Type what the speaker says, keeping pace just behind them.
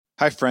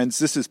Hi, friends.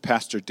 This is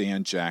Pastor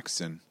Dan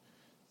Jackson.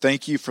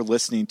 Thank you for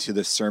listening to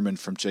this sermon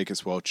from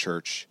Jacob's Well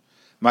Church.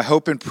 My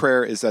hope and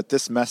prayer is that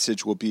this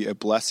message will be a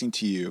blessing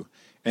to you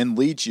and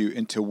lead you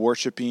into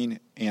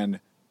worshiping and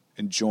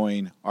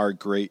enjoying our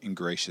great and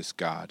gracious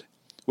God.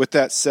 With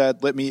that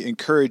said, let me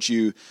encourage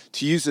you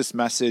to use this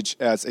message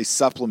as a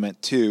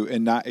supplement to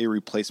and not a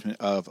replacement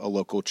of a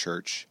local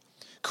church.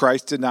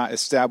 Christ did not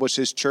establish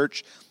his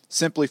church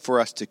simply for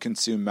us to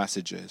consume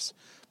messages,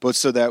 but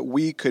so that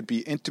we could be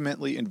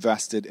intimately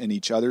invested in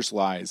each other's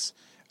lives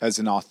as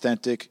an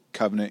authentic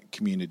covenant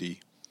community.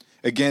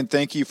 Again,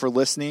 thank you for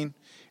listening,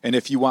 and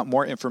if you want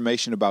more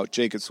information about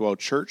Jacob's Well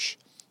Church,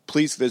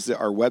 please visit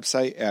our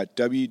website at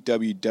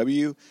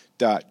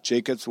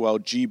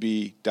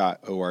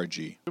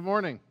www.jacobswellgb.org. Good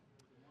morning.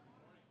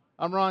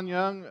 I'm Ron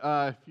Young.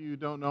 If you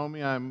don't know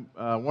me, I'm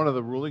one of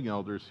the ruling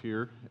elders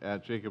here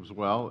at Jacob's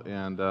Well,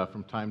 and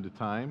from time to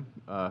time,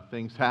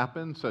 things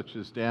happen, such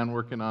as Dan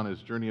working on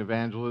his journey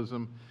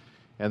evangelism,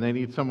 and they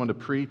need someone to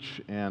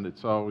preach, and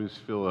it's always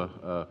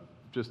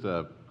just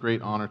a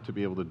great honor to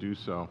be able to do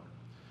so.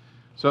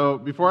 So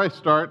before I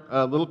start,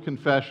 a little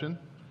confession.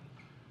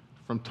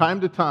 From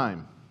time to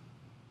time,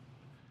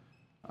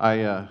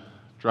 I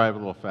drive a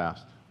little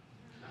fast.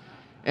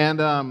 And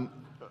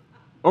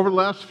over the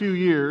last few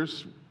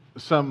years,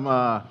 some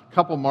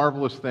couple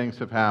marvelous things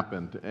have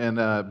happened, and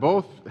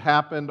both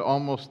happened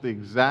almost the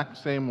exact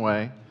same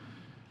way.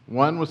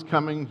 One was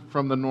coming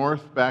from the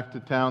north back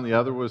to town. The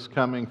other was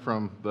coming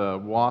from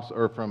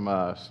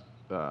the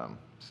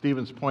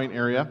Stevens Point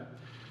area.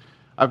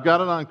 I've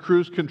got it on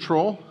cruise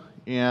control,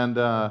 and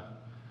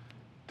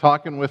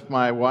talking with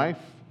my wife,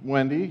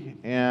 Wendy,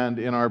 and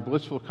in our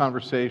blissful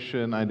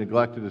conversation, I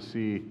neglected to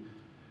see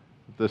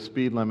the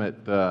speed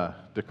limit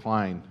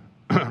decline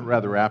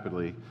rather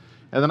rapidly.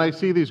 And then I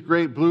see these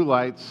great blue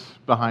lights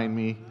behind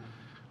me.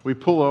 We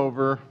pull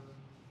over.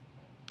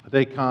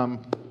 They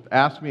come,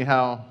 ask me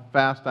how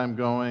fast I'm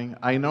going.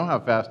 I know how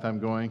fast I'm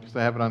going because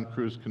I have it on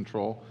cruise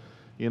control.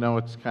 You know,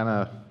 it's kind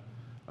of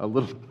a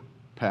little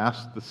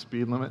past the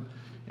speed limit.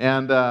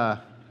 And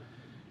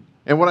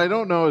what I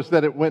don't know is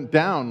that it went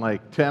down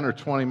like 10 or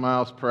 20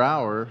 miles per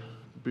hour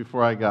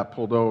before I got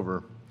pulled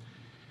over.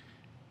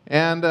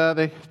 And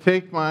they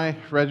take my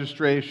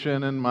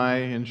registration and my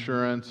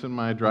insurance and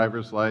my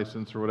driver's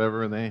license or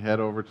whatever, and they head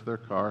over to their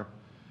car.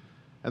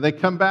 And they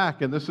come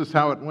back, and this is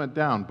how it went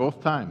down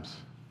both times.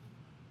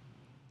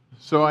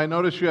 So I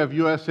noticed you have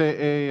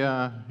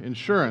USAA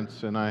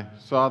insurance, and I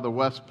saw the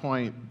West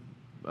Point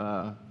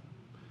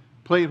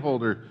plate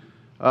holder.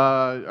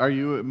 Are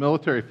you a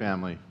military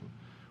family?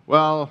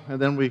 Well, and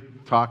then we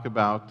talk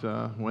about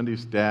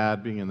Wendy's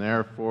dad being in the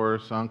Air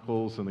Force,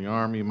 uncles in the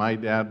Army. My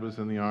dad was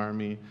in the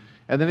Army.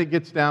 And then it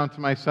gets down to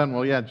my son.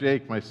 Well, yeah,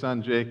 Jake, my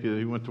son Jake,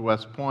 he went to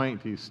West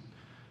Point. He's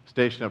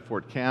stationed at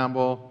Fort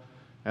Campbell.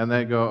 And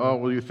they go, oh,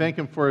 will you thank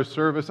him for his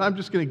service? I'm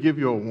just going to give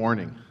you a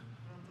warning.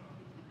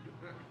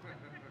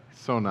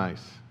 So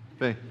nice.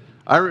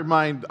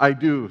 I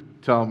do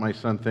tell my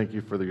son thank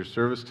you for your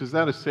service because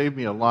that has saved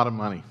me a lot of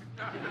money.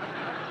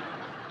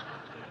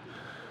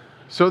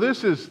 So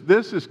this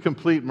is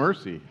complete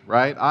mercy,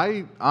 right?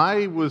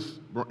 I was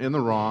in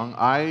the wrong.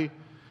 I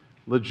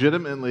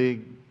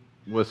legitimately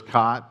was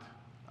caught.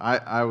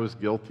 I was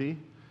guilty,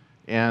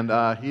 and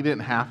he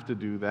didn't have to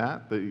do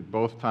that.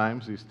 Both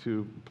times, these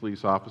two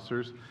police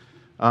officers,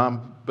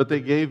 but they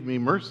gave me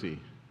mercy,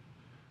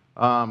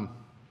 and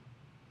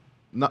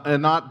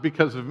not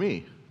because of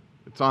me.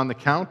 It's on the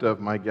count of,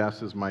 my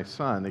guess, is my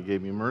son. They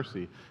gave me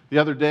mercy. The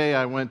other day,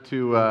 I went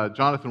to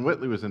Jonathan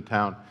Whitley was in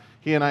town.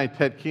 He and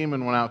Ted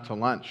Keeman, went out to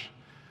lunch.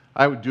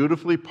 I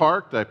dutifully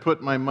parked. I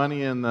put my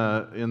money in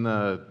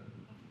the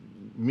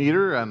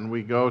meter, and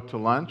we go to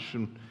lunch,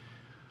 and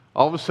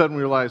all of a sudden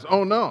we realize,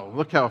 oh no,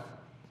 look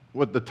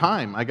what the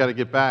time. I got to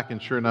get back,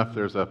 and sure enough,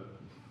 there's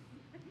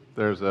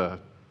a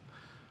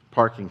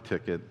parking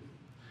ticket.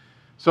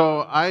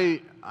 So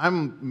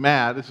I'm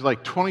mad. This is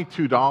like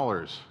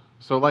 $22.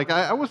 So like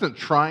I wasn't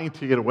trying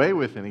to get away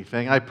with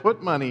anything. I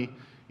put money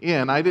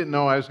in. I didn't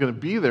know I was going to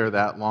be there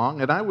that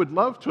long, and I would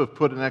love to have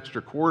put an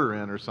extra quarter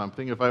in or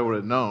something if I would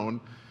have known.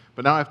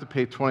 But now I have to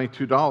pay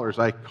 $22.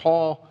 I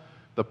call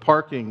the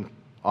parking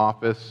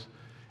office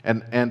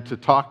and to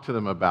talk to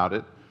them about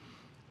it.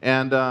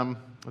 And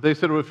they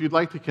said, well, if you'd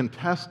like to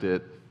contest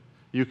it,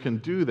 you can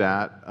do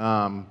that,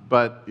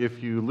 but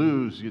if you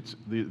lose,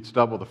 it's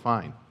double the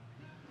fine.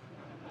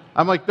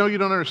 I'm like, no, you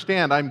don't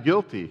understand. I'm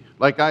guilty.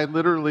 Like, I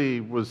literally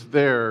was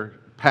there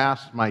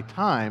past my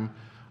time.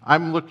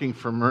 I'm looking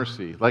for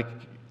mercy. Like,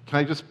 can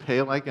I just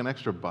pay like an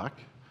extra buck?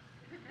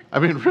 I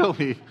mean,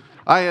 really,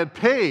 I had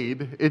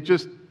paid. It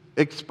just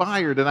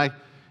expired, and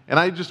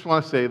I just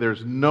want to say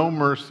there's no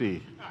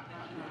mercy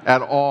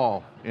at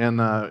all in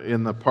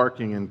the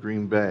parking in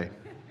Green Bay.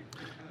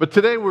 But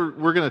today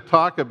we're going to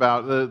talk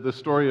about the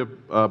story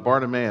of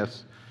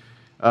Bartimaeus,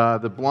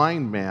 the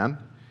blind man,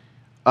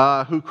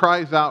 who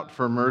cries out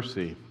for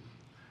mercy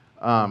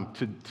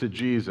to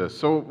Jesus.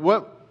 So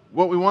what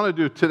we want to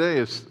do today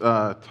is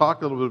talk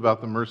a little bit about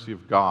the mercy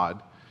of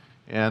God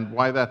and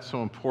why that's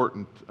so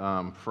important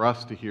for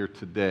us to hear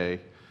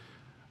today.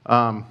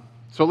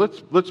 So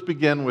let's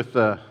begin with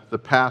the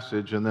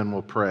passage, and then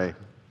we'll pray.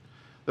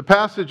 The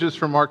passage is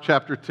from Mark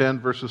chapter 10,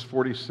 verses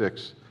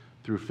 46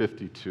 through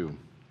 52.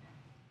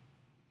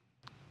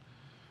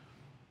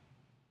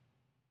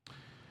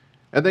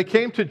 And they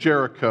came to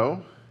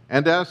Jericho,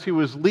 and as he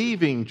was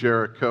leaving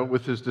Jericho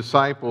with his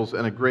disciples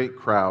and a great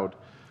crowd,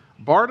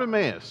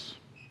 Bartimaeus,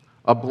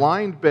 a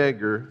blind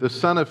beggar, the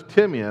son of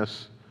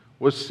Timaeus,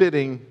 was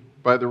sitting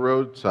by the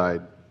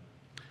roadside.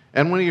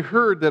 And when he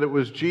heard that it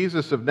was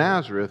Jesus of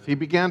Nazareth, he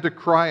began to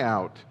cry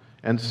out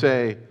and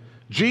say,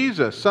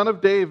 "Jesus, Son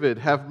of David,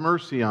 have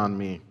mercy on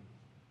me."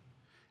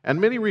 And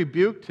many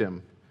rebuked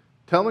him,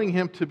 telling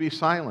him to be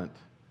silent.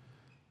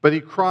 But he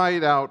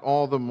cried out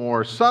all the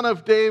more, "Son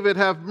of David,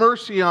 have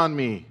mercy on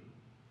me."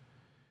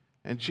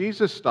 And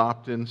Jesus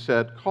stopped and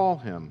said, "Call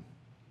him."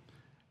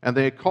 And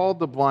they called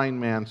the blind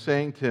man,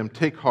 saying to him,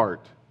 "Take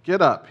heart,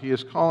 get up, he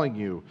is calling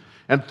you."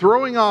 And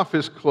throwing off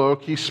his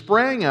cloak, he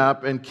sprang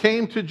up and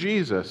came to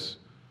Jesus.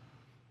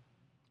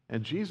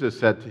 And Jesus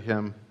said to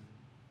him,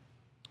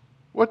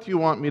 "What do you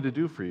want me to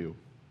do for you?"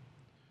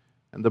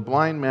 And the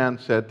blind man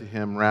said to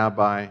him,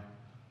 "Rabbi,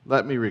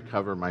 let me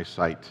recover my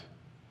sight."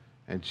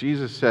 And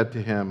Jesus said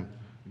to him,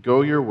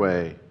 "Go your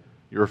way,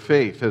 your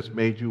faith has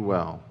made you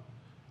well."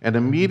 And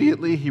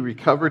immediately he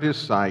recovered his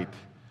sight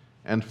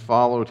and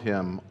followed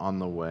him on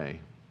the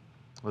way.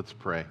 Let's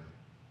pray.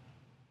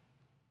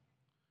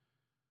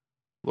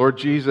 Lord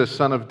Jesus,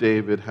 Son of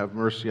David, have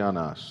mercy on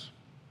us.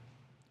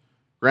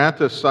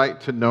 Grant us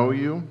sight to know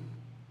you,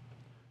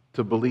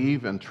 to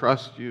believe and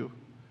trust you,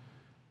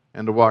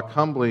 and to walk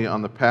humbly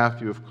on the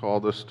path you have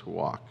called us to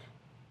walk.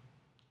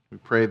 We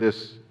pray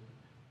this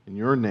in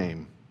your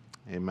name.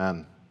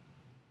 Amen.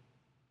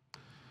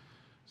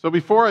 So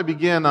before I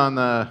begin on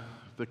the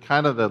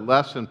kind of the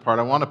lesson part,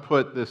 I want to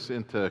put this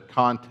into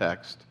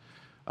context.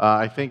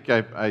 I think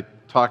I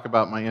talk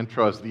about my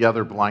intro as the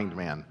other blind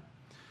man.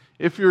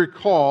 If you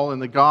recall, in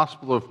the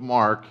Gospel of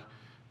Mark,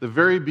 the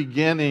very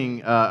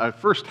beginning,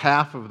 first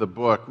half of the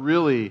book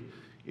really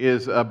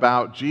is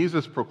about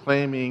Jesus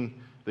proclaiming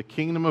the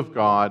kingdom of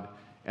God,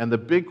 and the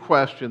big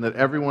question that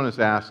everyone is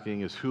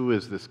asking is, who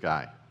is this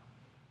guy?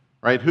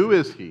 Right? Who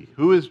is he?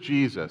 Who is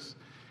Jesus?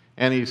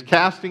 And he's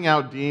casting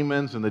out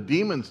demons, and the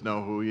demons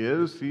know who he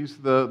is. He's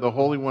the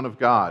Holy One of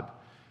God.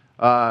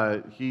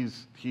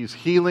 He's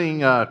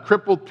healing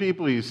crippled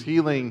people. He's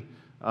healing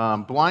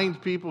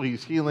blind people.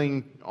 He's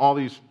healing all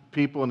these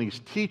people, and he's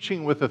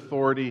teaching with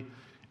authority.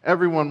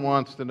 Everyone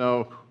wants to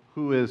know,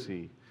 who is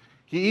he?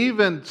 He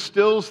even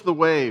stills the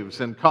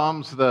waves and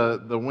calms the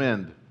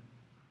wind.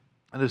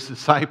 And his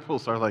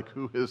disciples are like,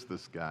 who is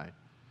this guy?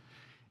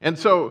 And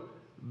so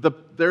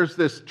there's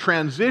this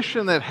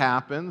transition that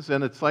happens,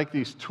 and it's like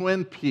these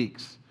twin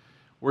peaks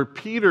where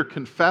Peter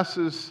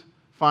confesses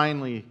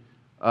finally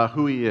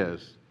who he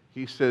is.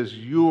 He says,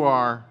 "You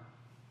are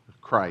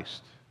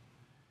Christ."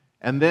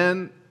 And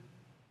then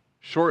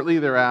shortly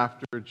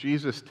thereafter,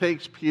 Jesus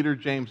takes Peter,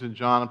 James, and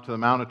John up to the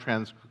Mount of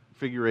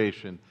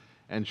Transfiguration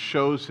and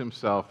shows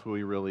himself who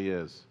he really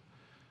is.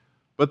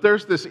 But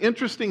there's this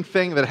interesting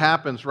thing that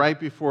happens right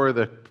before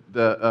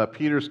the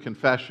Peter's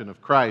confession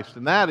of Christ,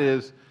 and that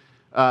is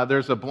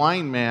there's a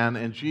blind man,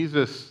 and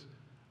Jesus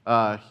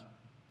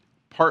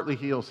partly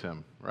heals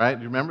him, right?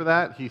 Do you remember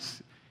that?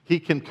 He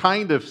can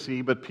kind of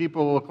see, but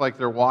people look like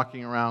they're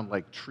walking around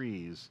like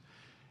trees.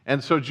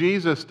 And so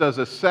Jesus does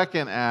a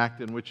second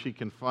act in which he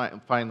can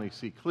finally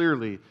see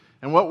clearly.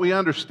 And what we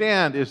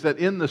understand is that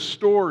in the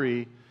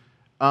story,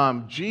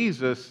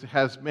 Jesus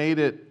has made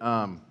it,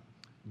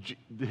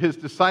 his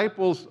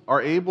disciples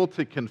are able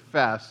to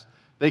confess.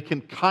 They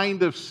can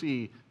kind of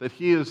see that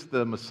he is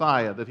the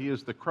Messiah, that he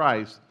is the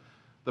Christ.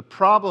 The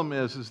problem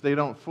is they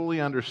don't fully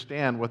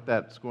understand what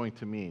that's going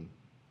to mean,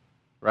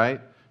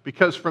 right?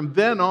 Because from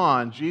then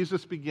on,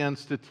 Jesus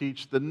begins to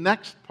teach the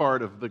next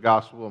part of the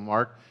Gospel of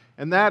Mark,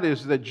 and that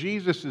is that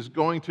Jesus is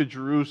going to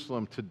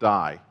Jerusalem to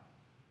die.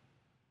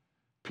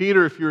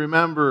 Peter, if you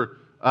remember,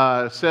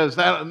 says,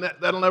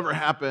 that'll never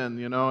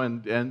happen,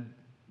 and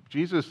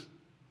Jesus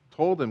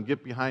told him,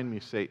 "Get behind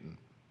me, Satan."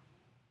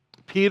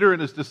 Peter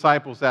and his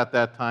disciples at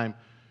that time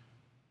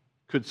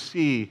could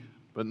see,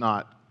 but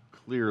not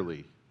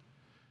clearly.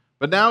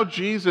 But now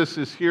Jesus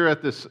is here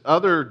at this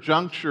other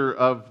juncture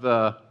of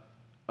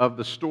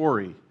the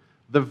story.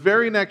 The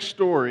very next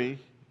story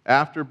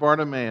after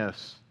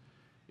Bartimaeus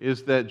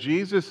is that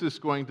Jesus is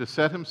going to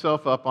set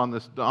himself up on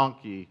this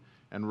donkey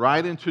and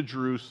ride into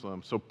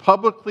Jerusalem, so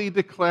publicly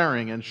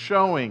declaring and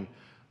showing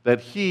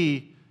that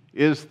he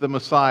is the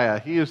Messiah.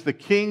 He is the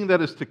king that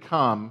is to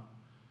come.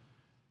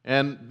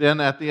 And then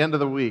at the end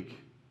of the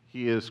week,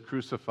 he is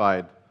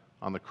crucified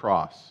on the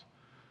cross.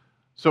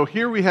 So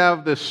here we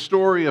have this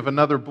story of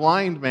another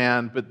blind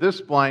man, but this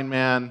blind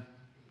man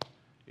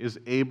is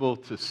able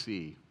to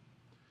see.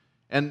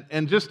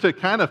 And just to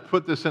kind of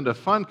put this into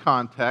fun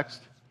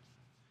context,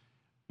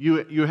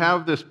 you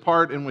have this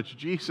part in which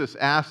Jesus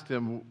asked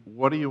him,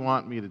 "What do you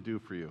want me to do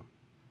for you?"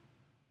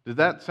 Did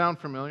that sound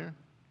familiar?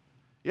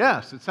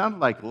 Yes, it sounded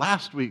like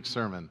last week's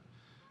sermon,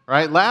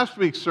 right? Last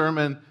week's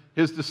sermon,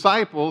 his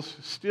disciples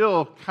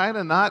still kind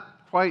of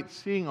not quite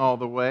seeing all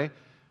the way.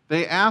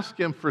 They ask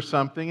him for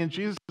something, and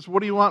Jesus says,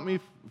 what do you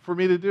want for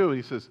me to do? And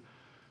he says,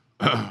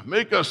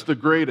 make us the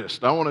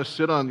greatest. I want to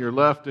sit on your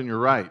left and your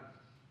right.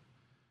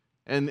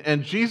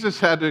 And Jesus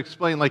had to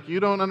explain, like, you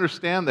don't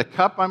understand the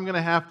cup I'm going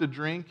to have to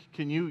drink?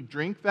 Can you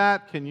drink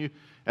that? Can you?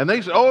 And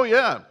they said, oh,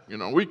 yeah,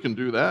 we can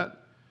do that.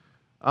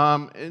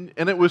 And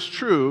it was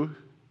true.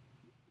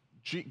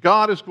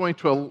 God is going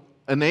to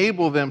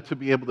enable them to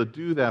be able to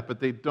do that, but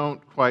they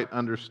don't quite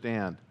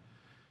understand.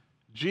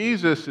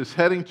 Jesus is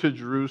heading to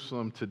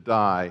Jerusalem to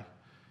die,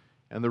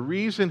 and the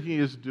reason he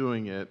is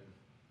doing it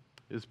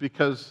is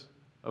because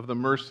of the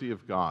mercy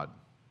of God.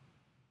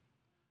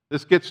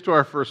 This gets to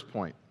our first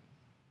point.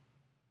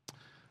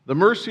 The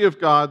mercy of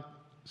God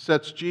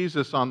sets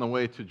Jesus on the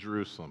way to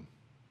Jerusalem.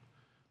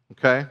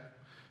 Okay?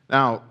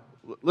 Now,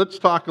 let's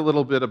talk a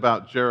little bit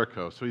about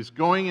Jericho. So he's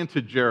going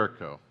into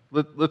Jericho.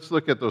 Let's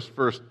look at those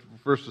first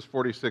verses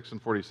 46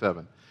 and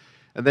 47.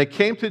 And they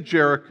came to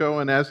Jericho,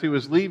 and as he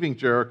was leaving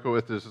Jericho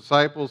with his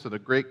disciples and a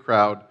great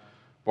crowd,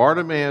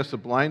 Bartimaeus, a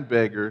blind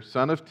beggar,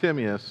 son of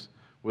Timaeus,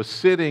 was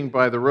sitting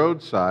by the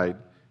roadside.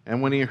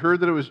 And when he heard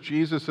that it was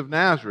Jesus of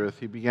Nazareth,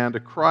 he began to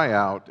cry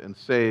out and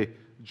say,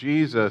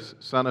 Jesus,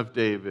 Son of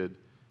David,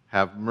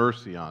 have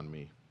mercy on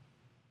me.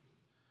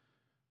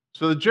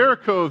 So the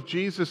Jericho of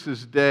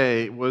Jesus'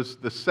 day was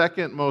the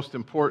second most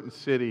important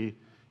city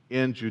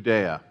in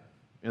Judea,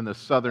 in the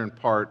southern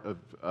part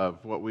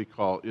of what we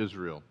call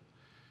Israel.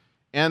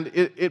 And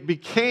it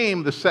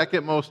became the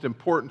second most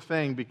important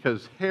thing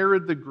because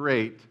Herod the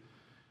Great,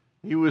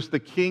 he was the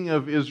king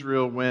of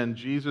Israel when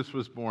Jesus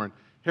was born.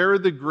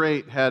 Herod the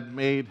Great had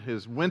made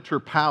his winter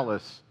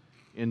palace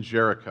in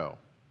Jericho.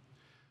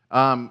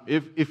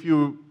 If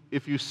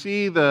you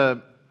see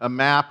a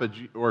map,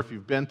 or if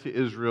you've been to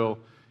Israel,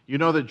 you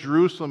know that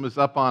Jerusalem is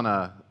up on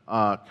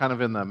kind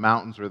of in the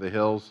mountains or the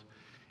hills,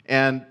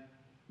 and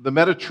the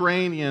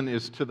Mediterranean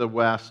is to the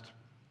west.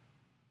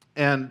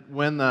 And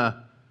when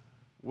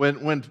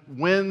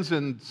winds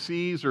and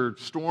seas or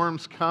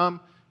storms come,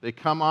 they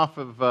come off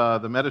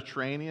of the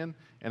Mediterranean,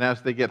 and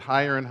as they get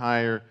higher and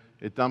higher,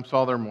 it dumps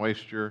all their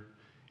moisture.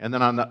 And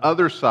then on the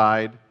other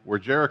side, where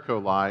Jericho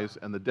lies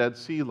and the Dead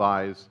Sea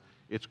lies,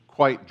 it's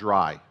quite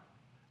dry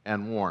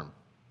and warm.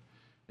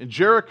 In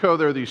Jericho,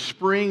 there are these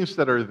springs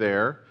that are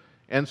there,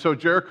 and so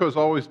Jericho's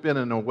always been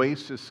an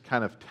oasis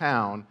kind of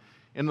town.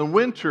 In the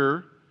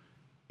winter,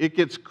 it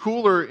gets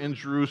cooler in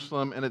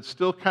Jerusalem, and it's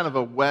still kind of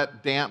a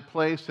wet, damp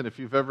place. And if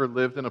you've ever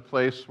lived in a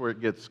place where it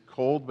gets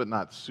cold, but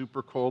not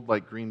super cold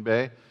like Green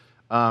Bay,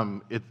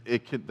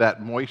 that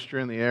moisture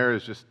in the air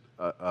is just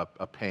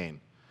a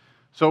pain.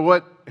 So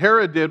what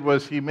Herod did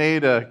was he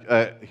made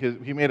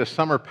a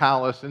summer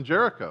palace in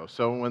Jericho.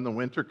 So when the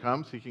winter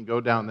comes, he can go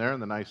down there in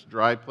the nice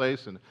dry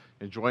place and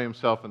enjoy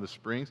himself in the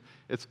springs.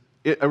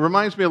 It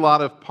reminds me a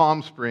lot of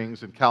Palm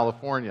Springs in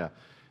California.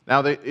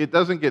 Now, it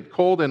doesn't get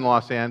cold in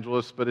Los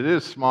Angeles, but it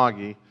is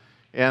smoggy.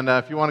 And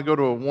if you want to go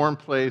to a warm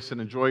place and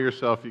enjoy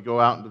yourself, you go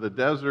out into the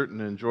desert and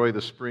enjoy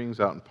the springs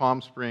out in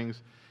Palm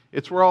Springs.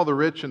 It's where all the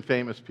rich and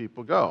famous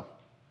people go.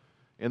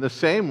 In the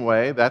same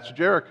way, that's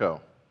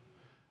Jericho.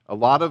 A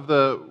lot of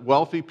the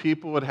wealthy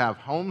people would have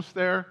homes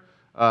there.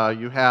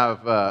 You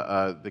have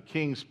the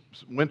king's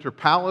winter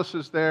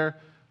palaces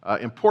there.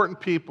 Important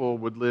people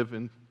would live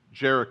in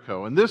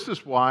Jericho. And this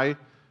is why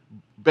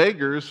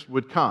beggars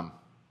would come.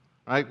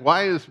 Right?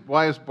 Why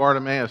is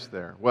Bartimaeus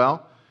there?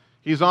 Well,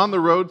 he's on the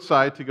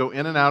roadside to go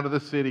in and out of the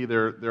city.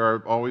 There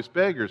are always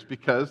beggars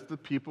because the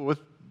people with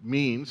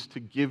means to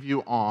give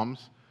you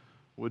alms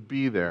would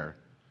be there.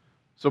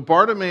 So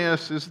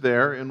Bartimaeus is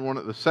there in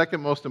the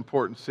second most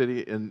important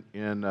city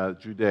in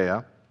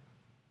Judea,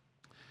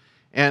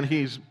 and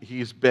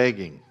he's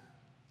begging.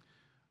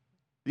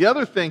 The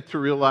other thing to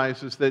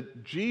realize is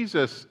that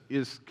Jesus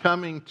is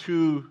coming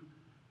to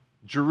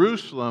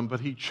Jerusalem, but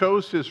he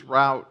chose his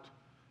route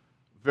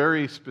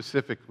very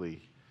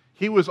specifically.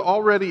 He was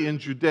already in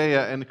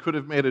Judea and could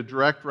have made a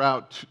direct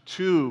route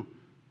to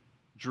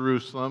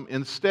Jerusalem.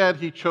 Instead,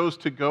 he chose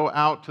to go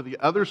out to the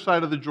other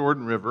side of the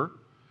Jordan River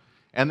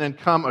and then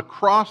come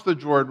across the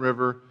Jordan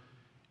River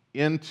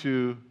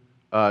into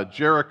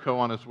Jericho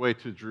on his way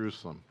to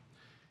Jerusalem.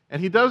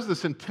 And he does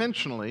this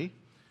intentionally,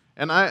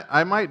 and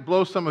I might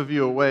blow some of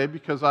you away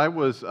because I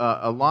was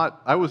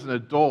an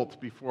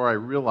adult before I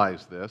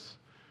realized this.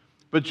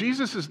 But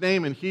Jesus'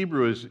 name in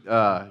Hebrew is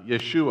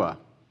Yeshua.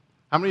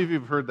 How many of you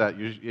have heard that?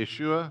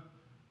 Yeshua?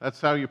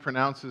 That's how you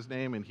pronounce his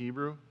name in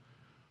Hebrew?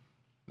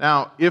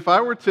 Now, if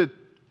I were to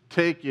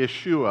take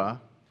Yeshua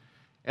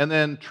and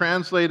then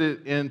translate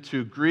it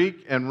into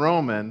Greek and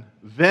Roman,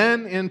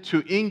 then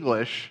into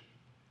English,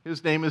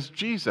 his name is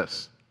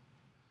Jesus.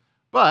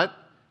 But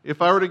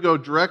if I were to go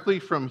directly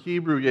from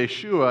Hebrew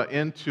Yeshua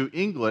into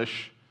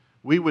English,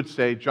 we would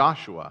say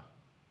Joshua.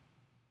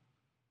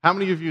 How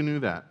many of you knew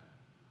that?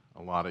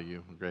 A lot of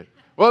you. Great.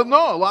 Well,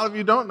 no, a lot of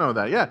you don't know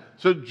that. Yeah.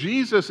 So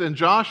Jesus and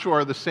Joshua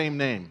are the same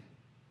name.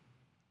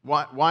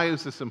 Why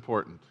is this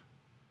important?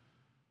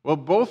 Well,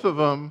 both of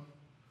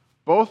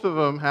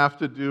them have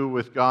to do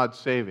with God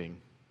saving.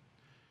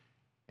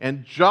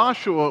 And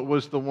Joshua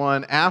was the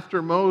one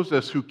after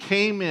Moses who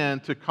came in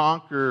to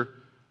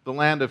conquer the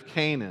land of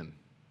Canaan,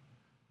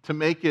 to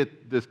make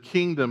it the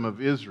kingdom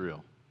of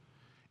Israel.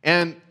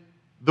 And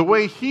the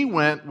way he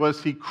went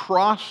was he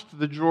crossed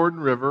the Jordan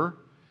River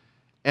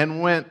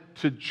and went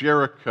to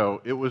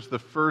Jericho. It was the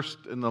first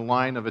in the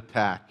line of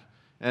attack.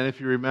 And if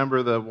you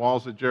remember the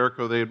walls of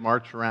Jericho, they'd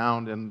march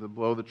around and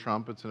blow the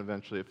trumpets, and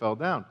eventually it fell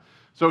down.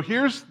 So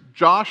here's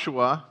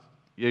Joshua,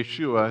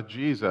 Yeshua,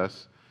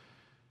 Jesus.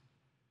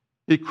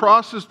 He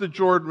crosses the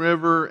Jordan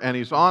River, and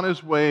he's on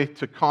his way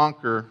to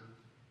conquer,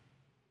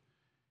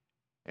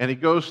 and he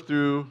goes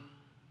through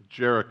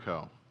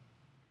Jericho.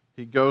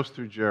 He goes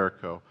through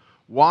Jericho.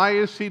 Why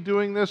is he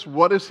doing this?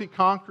 What is he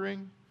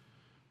conquering?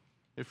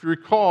 If you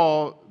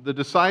recall, the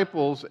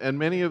disciples and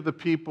many of the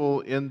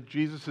people in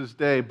Jesus'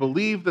 day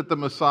believed that the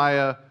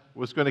Messiah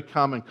was going to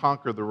come and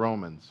conquer the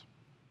Romans.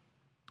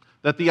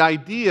 That the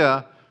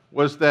idea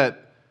was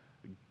that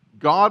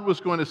God was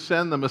going to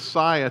send the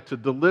Messiah to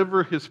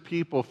deliver his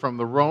people from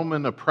the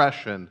Roman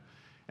oppression,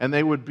 and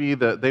they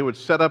would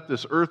set up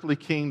this earthly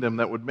kingdom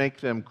that would make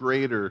them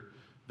greater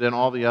than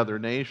all the other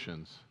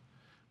nations.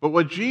 But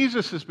what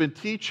Jesus has been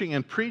teaching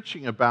and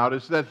preaching about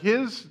is that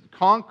his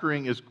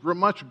conquering is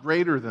much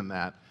greater than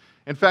that.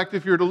 In fact,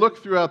 if you were to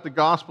look throughout the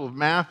Gospel of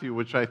Matthew,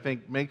 which I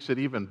think makes it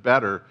even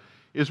better,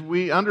 is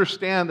we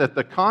understand that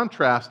the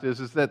contrast is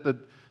that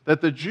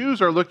the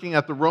Jews are looking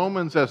at the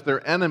Romans as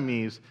their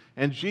enemies,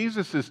 and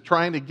Jesus is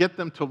trying to get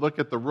them to look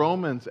at the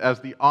Romans as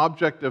the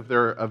object of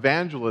their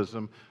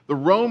evangelism. The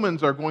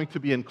Romans are going to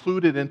be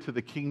included into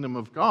the kingdom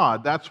of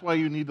God. That's why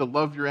you need to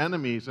love your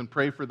enemies and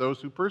pray for those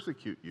who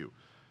persecute you.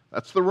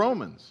 That's the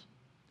Romans.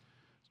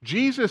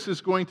 Jesus is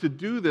going to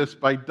do this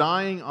by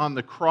dying on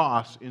the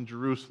cross in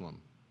Jerusalem.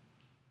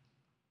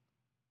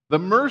 The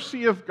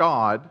mercy of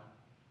God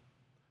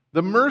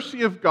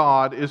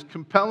is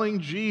compelling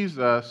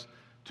Jesus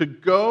to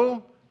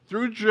go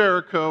through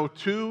Jericho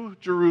to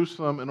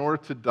Jerusalem in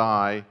order to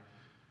die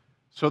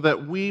so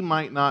that we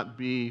might not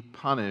be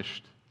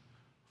punished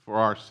for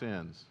our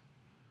sins.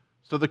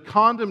 So the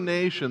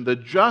condemnation, the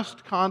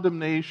just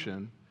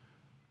condemnation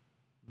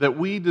that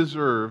we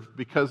deserve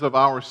because of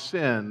our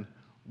sin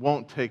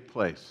won't take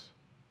place.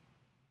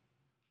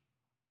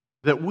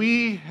 That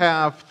we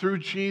have, through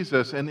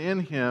Jesus and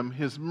in him,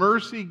 his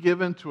mercy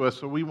given to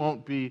us so we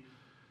won't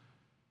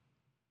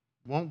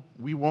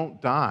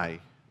die.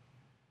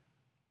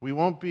 We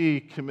won't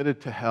be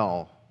committed to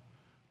hell.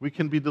 We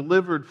can be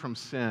delivered from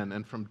sin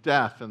and from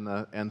death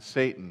and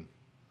Satan.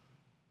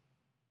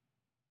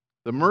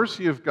 The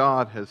mercy of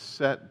God has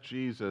set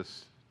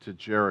Jesus to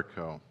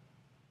Jericho.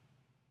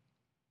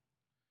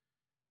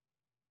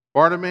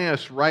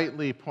 Bartimaeus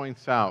rightly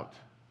points out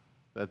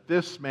that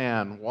this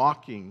man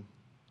walking,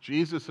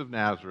 Jesus of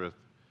Nazareth,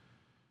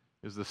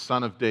 is the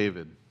son of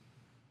David.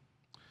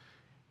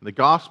 In the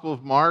Gospel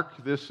of Mark,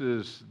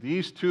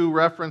 these two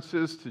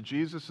references to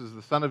Jesus as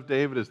the son of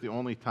David is the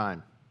only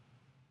time.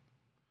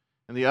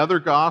 In the other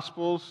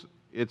Gospels,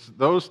 it's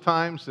those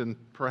times and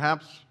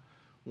perhaps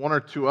one or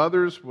two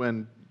others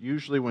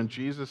usually when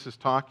Jesus is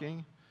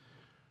talking.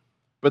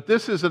 But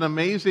this is an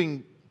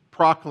amazing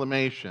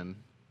proclamation.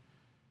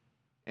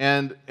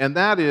 And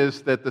that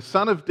is that the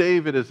Son of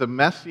David is a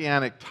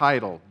messianic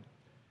title.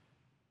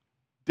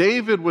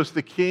 David was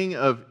the king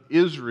of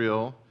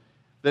Israel,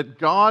 that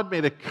God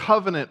made a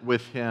covenant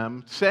with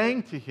him,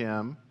 saying to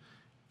him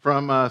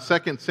from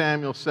 2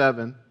 Samuel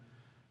 7,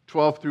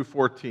 12 through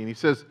 14. He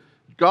says,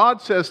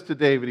 God says to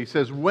David, he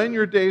says, when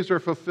your days are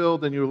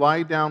fulfilled and you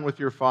lie down with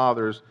your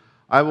fathers,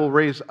 I will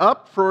raise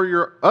up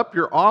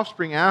your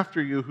offspring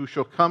after you who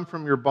shall come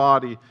from your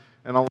body,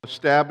 and I'll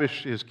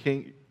establish his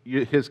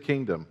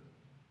kingdom.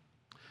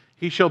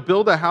 He shall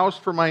build a house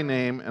for my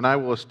name, and I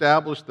will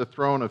establish the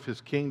throne of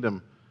his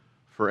kingdom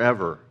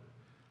forever.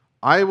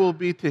 I will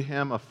be to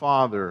him a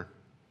father,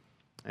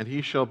 and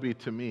he shall be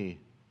to me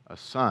a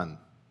son.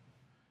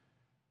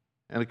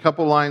 And a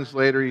couple lines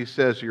later he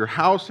says, your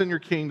house and your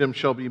kingdom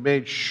shall be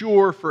made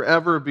sure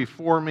forever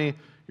before me.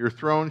 Your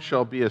throne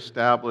shall be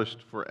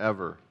established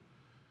forever.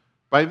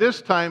 By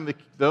this time,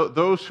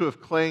 those who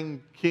have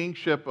claimed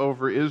kingship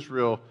over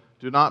Israel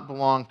do not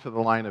belong to the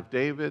line of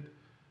David.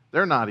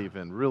 They're not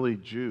even really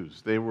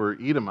Jews. They were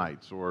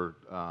Edomites or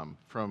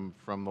from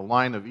the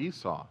line of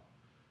Esau.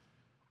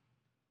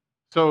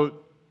 So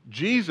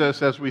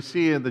Jesus, as we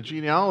see in the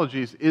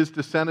genealogies, is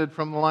descended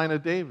from the line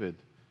of David.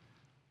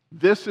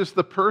 This is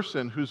the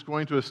person who's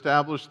going to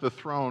establish the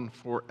throne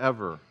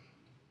forever.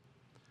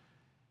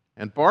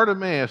 And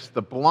Bartimaeus,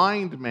 the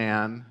blind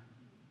man,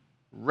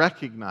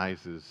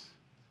 recognizes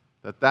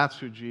that that's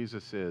who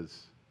Jesus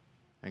is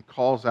and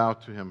calls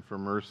out to him for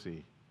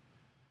mercy.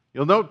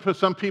 You'll note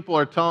some people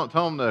are telling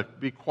him to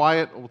be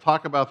quiet. We'll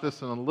talk about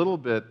this in a little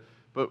bit.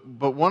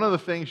 But one of the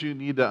things you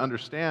need to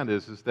understand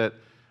is that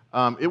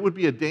it would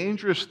be a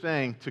dangerous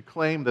thing to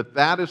claim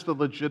that is the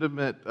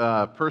legitimate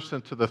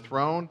person to the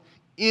throne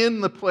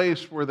in the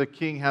place where the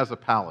king has a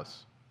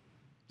palace.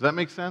 Does that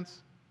make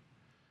sense?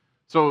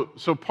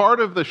 So part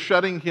of the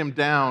shutting him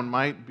down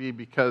might be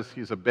because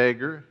he's a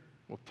beggar.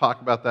 We'll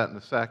talk about that in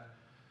a sec.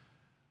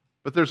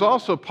 But there's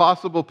also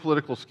possible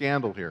political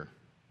scandal here.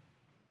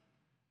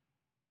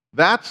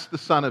 That's the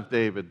son of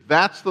David.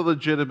 That's the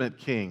legitimate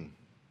king.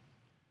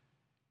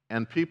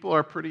 And people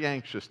are pretty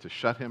anxious to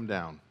shut him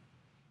down.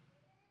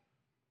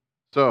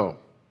 So,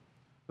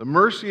 the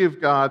mercy of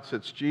God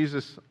sets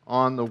Jesus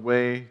on the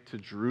way to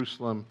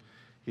Jerusalem.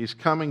 He's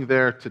coming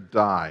there to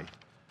die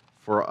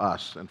for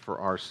us and for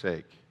our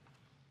sake.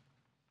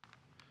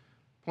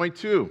 Point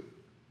 2.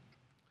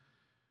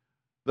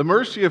 The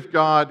mercy of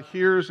God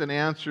hears and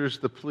answers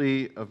the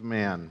plea of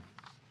man.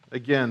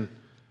 Again,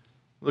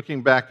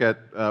 looking back at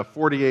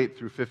 48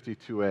 through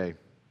 52a.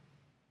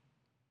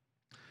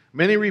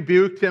 Many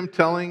rebuked him,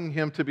 telling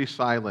him to be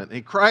silent.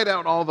 He cried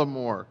out all the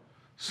more,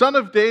 "Son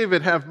of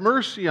David, have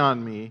mercy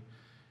on me."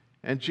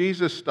 And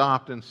Jesus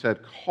stopped and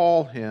said,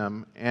 "Call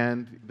him."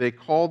 And they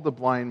called the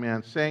blind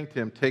man, saying to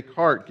him, "Take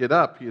heart, get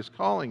up, he is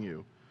calling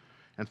you."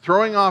 And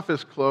throwing off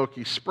his cloak,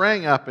 he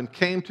sprang up and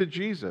came to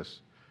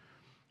Jesus.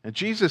 And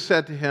Jesus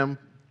said to him,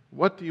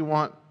 "What do you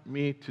want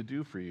me to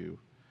do for you?"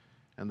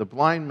 And the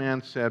blind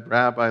man said,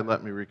 "Rabbi,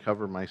 let me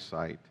recover my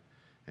sight."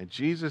 And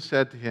Jesus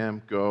said to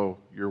him, "Go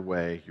your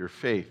way, your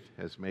faith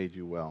has made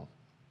you well."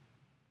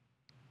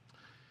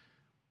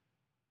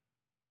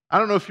 I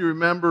don't know if you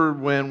remember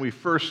when we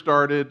first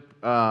started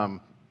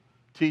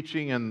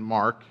teaching in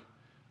Mark,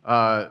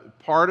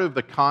 part of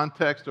the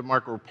context of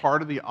Mark, or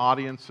part of the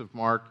audience of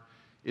Mark,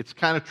 it's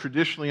kind of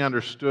traditionally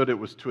understood it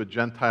was to a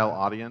Gentile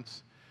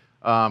audience.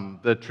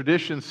 The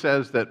tradition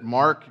says that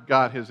Mark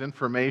got his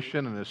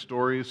information and his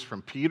stories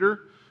from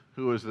Peter,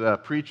 who was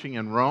preaching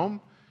in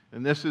Rome.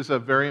 And this is a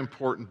very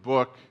important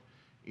book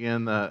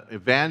in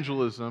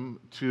evangelism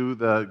to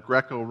the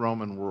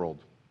Greco-Roman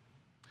world.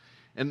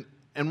 And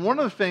one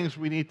of the things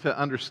we need to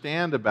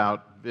understand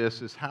about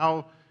this is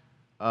how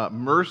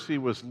mercy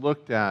was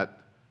looked at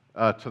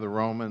to the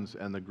Romans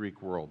and the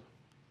Greek world.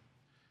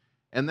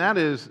 And that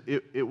is,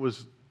 it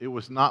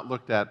was not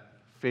looked at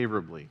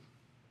favorably.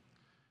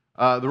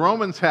 The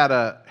Romans had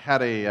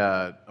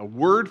a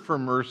word for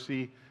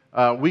mercy.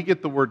 We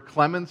get the word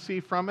clemency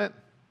from it.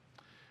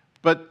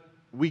 But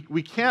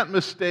we can't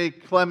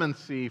mistake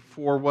clemency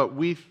for what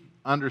we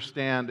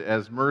understand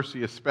as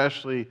mercy,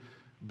 especially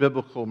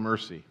biblical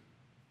mercy.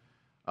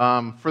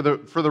 For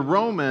the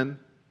Roman,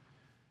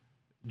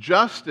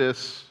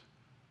 justice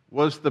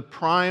was the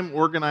prime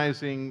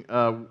organizing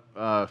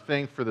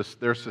thing for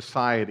their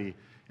society,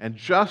 and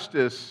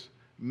justice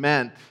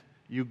meant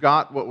you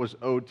got what was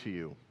owed to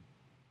you.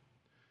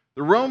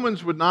 The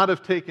Romans would not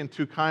have taken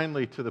too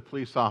kindly to the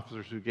police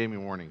officers who gave me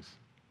warnings.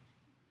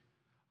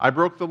 I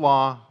broke the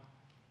law,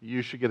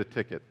 you should get a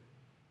ticket,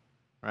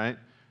 right?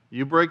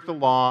 You break the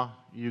law,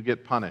 you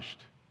get punished.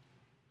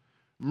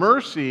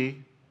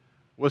 Mercy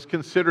was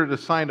considered a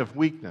sign of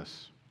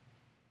weakness,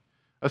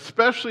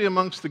 especially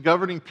amongst the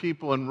governing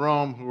people in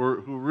Rome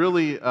who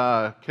really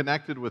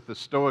connected with the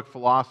Stoic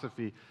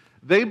philosophy.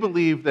 They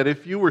believed that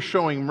if you were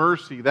showing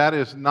mercy, that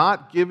is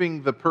not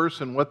giving the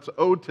person what's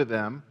owed to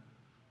them.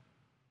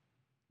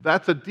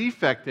 That's a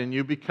defect in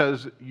you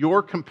because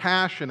your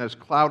compassion has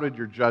clouded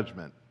your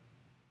judgment.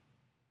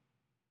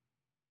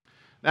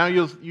 Now,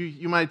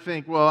 you might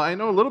think, well, I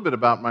know a little bit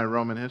about my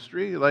Roman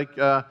history. Like,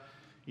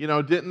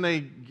 didn't they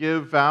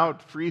give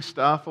out free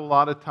stuff a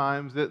lot of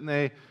times? Didn't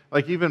they?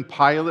 Like even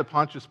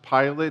Pontius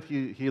Pilate,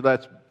 he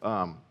lets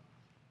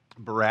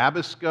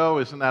Barabbas go.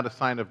 Isn't that a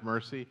sign of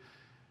mercy?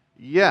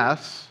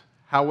 Yes.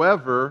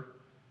 However,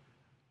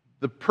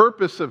 the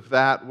purpose of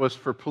that was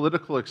for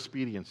political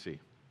expediency,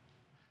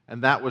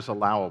 and that was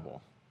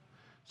allowable.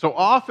 So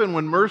often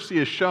when mercy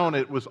is shown,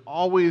 it was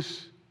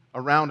always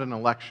around an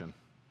election.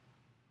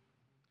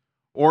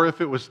 Or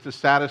if it was to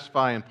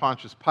satisfy, in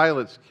Pontius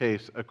Pilate's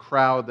case, a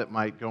crowd that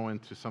might go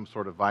into some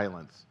sort of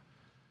violence.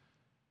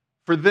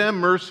 For them,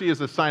 mercy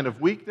is a sign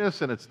of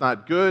weakness, and it's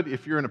not good.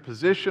 If you're in a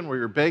position where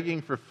you're begging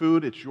for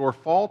food, it's your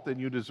fault, and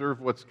you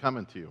deserve what's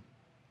coming to you.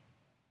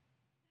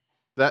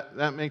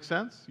 That makes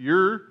sense?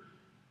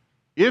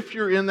 If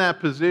you're in that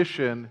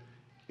position,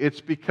 it's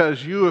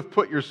because you have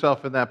put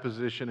yourself in that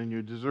position, and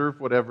you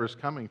deserve whatever is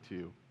coming to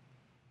you.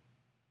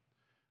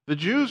 The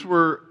Jews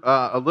were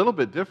a little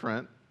bit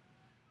different.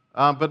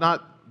 But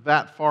not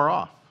that far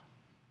off.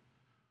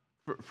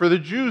 For the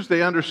Jews,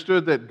 they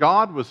understood that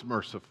God was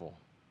merciful,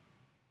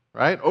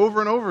 right? Over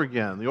and over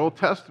again, the Old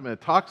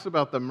Testament talks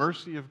about the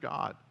mercy of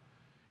God.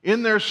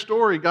 In their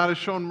story, God has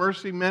shown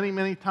mercy many,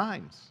 many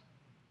times.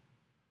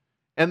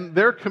 And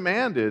they're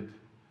commanded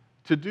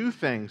to do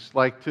things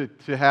like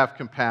to have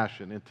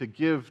compassion and to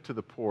give to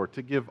the poor,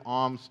 to give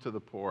alms to the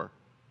poor.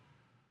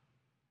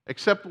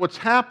 Except what's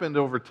happened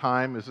over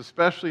time is,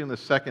 especially in the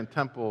Second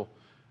Temple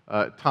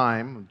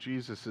time,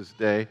 Jesus'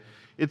 day,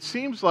 it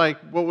seems like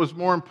what was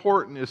more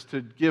important is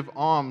to give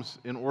alms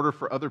in order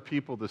for other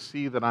people to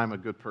see that I'm a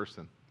good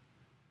person,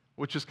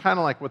 which is kind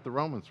of like what the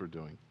Romans were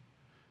doing.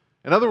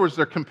 In other words,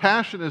 their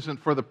compassion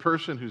isn't for the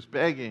person who's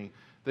begging.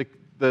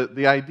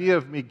 The idea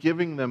of me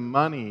giving them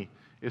money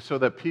is so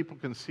that people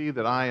can see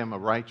that I am a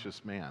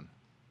righteous man.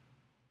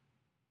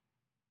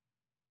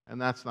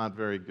 And that's not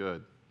very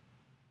good.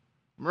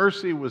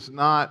 Mercy was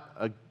not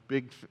a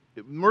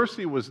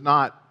mercy was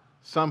not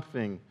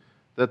something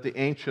that the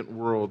ancient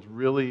world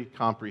really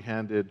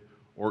comprehended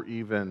or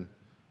even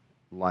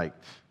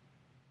liked.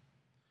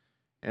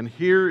 And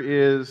here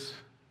is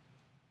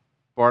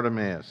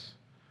Bartimaeus,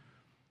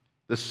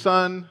 the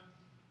son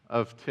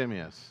of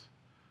Timaeus.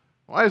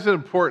 Why is it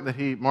important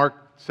that Mark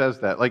says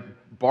that? Like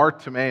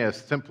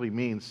Bartimaeus simply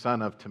means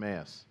son of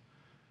Timaeus.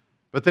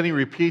 But then he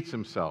repeats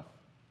himself,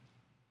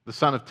 the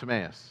son of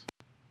Timaeus.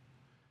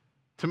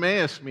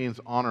 Timaeus means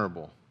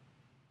honorable.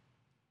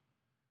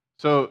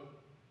 So,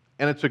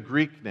 and it's a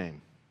Greek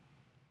name.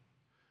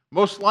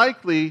 Most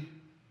likely,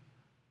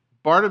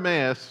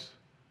 Bartimaeus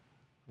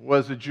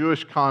was a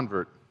Jewish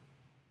convert,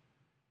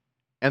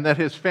 and that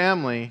his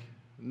family,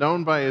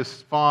 known by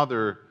his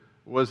father,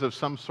 was of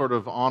some sort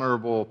of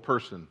honorable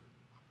person.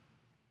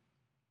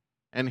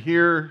 And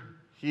here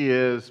he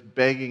is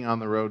begging on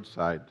the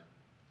roadside.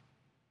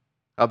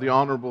 How the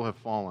honorable have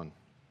fallen.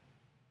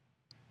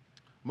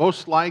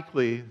 Most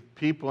likely,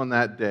 people in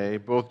that day,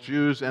 both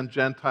Jews and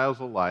Gentiles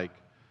alike,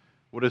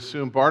 would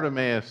assume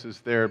Bartimaeus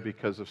is there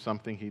because of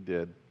something he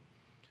did,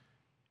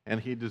 and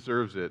he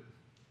deserves it.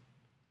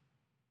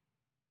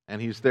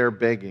 And he's there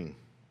begging.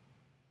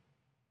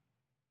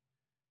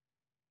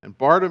 And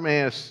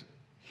Bartimaeus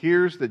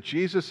hears that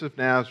Jesus of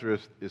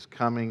Nazareth is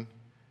coming,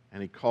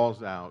 and he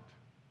calls out,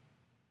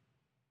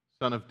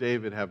 "Son of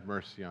David, have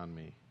mercy on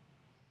me."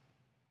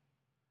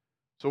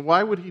 So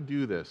why would he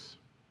do this?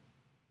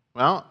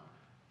 Well,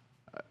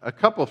 a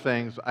couple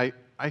things.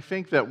 I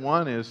think that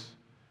one is,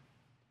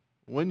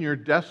 when you're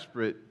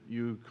desperate,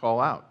 you call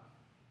out.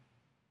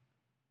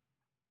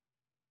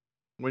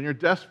 When you're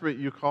desperate,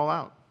 you call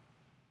out.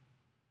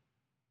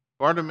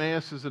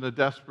 Bartimaeus is in a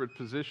desperate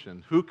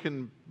position. Who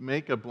can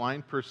make a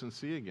blind person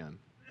see again?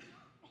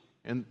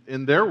 And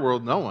in their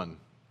world, no one.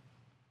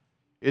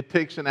 It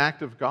takes an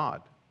act of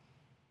God.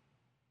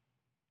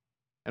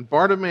 And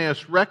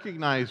Bartimaeus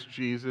recognized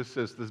Jesus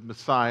as the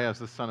Messiah, as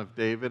the Son of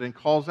David, and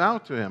calls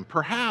out to him.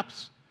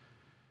 Perhaps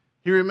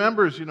he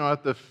remembers,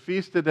 at the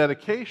Feast of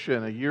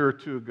Dedication a year or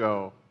two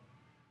ago,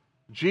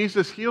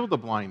 Jesus healed a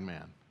blind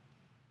man.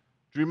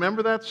 Do you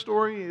remember that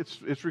story?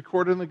 It's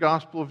recorded in the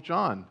Gospel of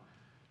John.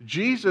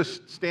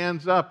 Jesus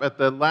stands up at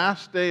the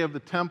last day of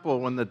the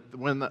temple,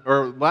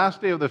 or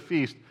last day of the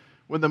feast,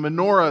 when the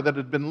menorah that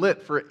had been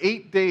lit for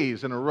 8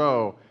 days in a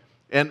row,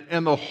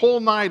 and the whole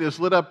night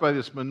is lit up by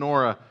this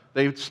menorah.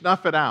 They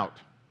snuff it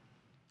out.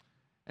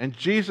 And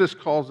Jesus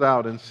calls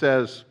out and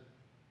says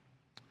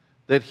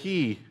that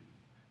he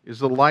is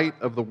the light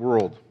of the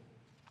world.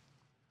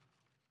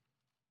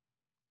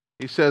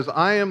 He says,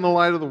 "I am the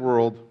light of the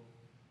world.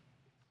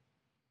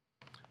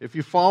 If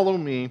you follow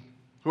me,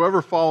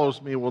 whoever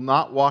follows me will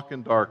not walk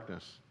in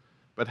darkness,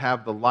 but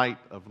have the light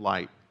of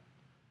light."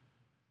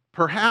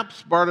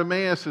 Perhaps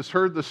Bartimaeus has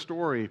heard the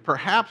story.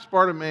 Perhaps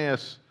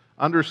Bartimaeus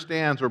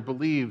understands or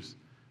believes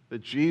that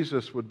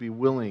Jesus would be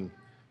willing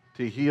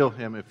to heal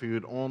him if he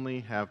would only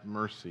have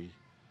mercy.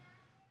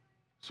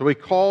 So he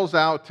calls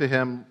out to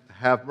him,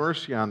 "Have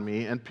mercy on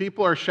me," and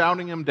people are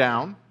shouting him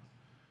down.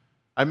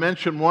 I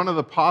mentioned one of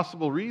the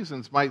possible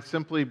reasons might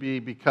simply be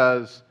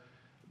because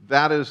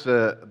that's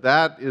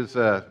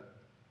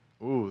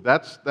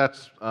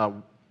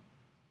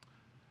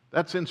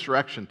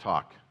insurrection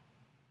talk.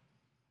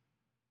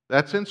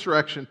 That's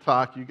insurrection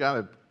talk. You got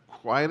to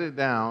quiet it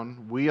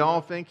down. We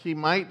all think he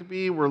might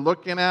be. We're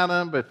looking at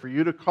him, but for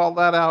you to call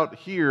that out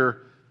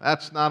here,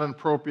 that's not an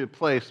appropriate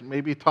place.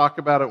 Maybe talk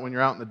about it when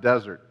you're out in the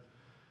desert.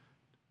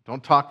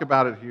 Don't talk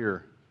about it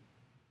here.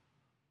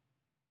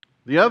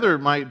 The other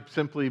might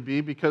simply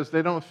be because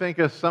they don't think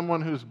of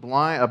someone who's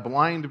blind, a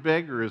blind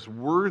beggar, is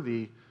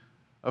worthy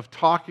of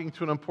talking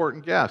to an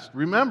important guest.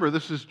 Remember,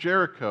 this is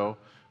Jericho.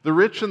 The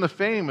rich and the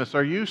famous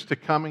are used to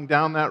coming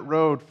down that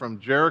road from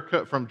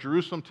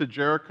Jerusalem to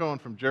Jericho,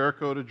 and from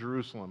Jericho to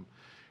Jerusalem.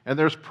 And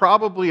there's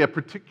probably a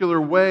particular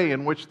way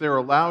in which they're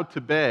allowed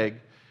to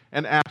beg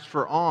and ask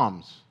for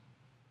alms.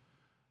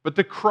 But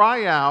to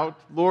cry out,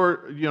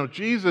 "Lord,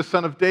 Jesus,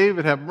 Son of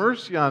David, have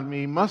mercy on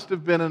me," must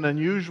have been an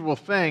unusual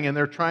thing, and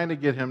they're trying to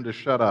get him to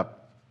shut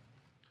up.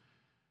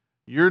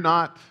 You're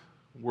not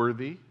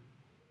worthy.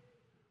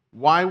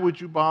 Why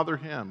would you bother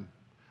him?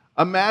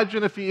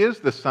 Imagine if he is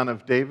the Son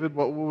of David,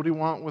 what would he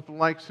want with the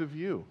likes of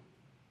you?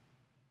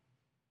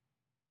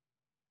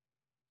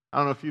 I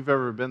don't know if you've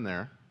ever been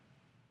there,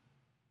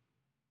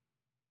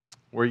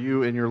 where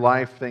in your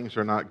life, things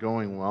are not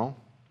going well,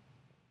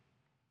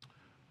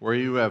 where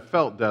you have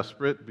felt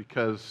desperate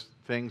because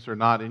things are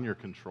not in your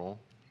control,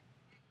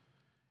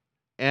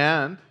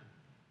 and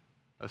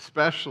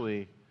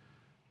especially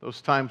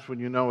those times when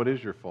you know it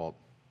is your fault.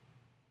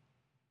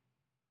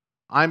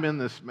 I'm in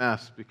this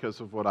mess because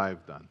of what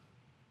I've done.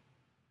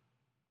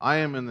 I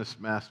am in this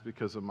mess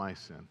because of my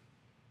sin.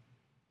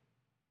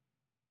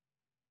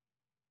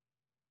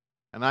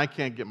 And I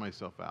can't get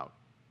myself out.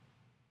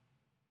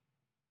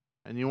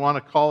 And you want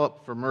to call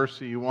up for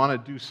mercy, you want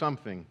to do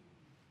something.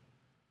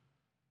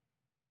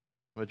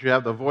 But you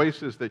have the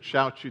voices that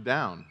shout you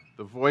down,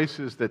 the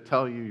voices that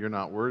tell you you're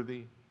not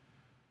worthy,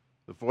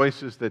 the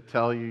voices that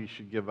tell you you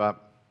should give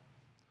up,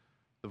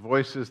 The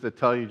voices that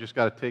tell you just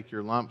got to take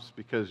your lumps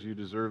because you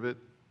deserve it.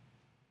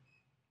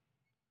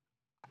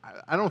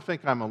 I don't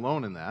think I'm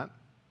alone in that.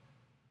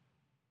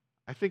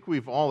 I think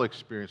we've all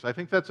experienced. I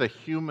think that's a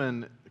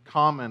human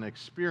common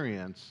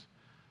experience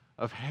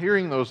of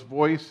hearing those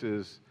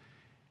voices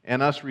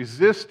and us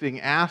resisting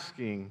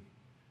asking,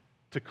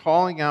 to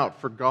calling out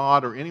for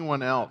God or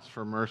anyone else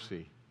for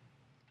mercy.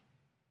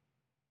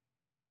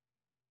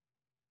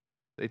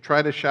 They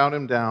try to shout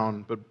him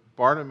down, but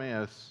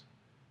Bartimaeus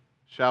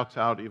shouts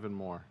out even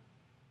more.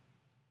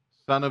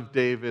 Son of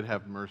David,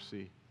 have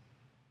mercy.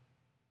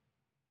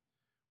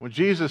 When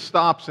Jesus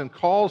stops and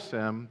calls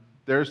him,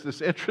 there's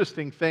this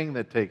interesting thing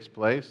that takes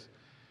place.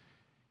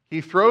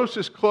 He throws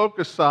his cloak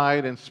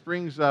aside and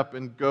springs up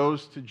and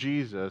goes to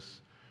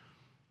Jesus.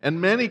 And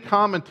many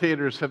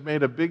commentators have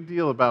made a big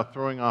deal about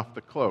throwing off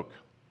the cloak.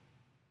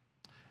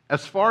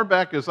 As far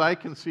back as I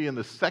can see in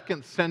the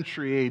 2nd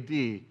century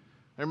AD,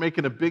 they're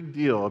making a big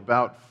deal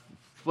about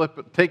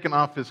taking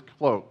off his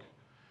cloak.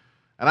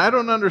 And I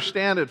don't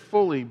understand it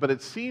fully, but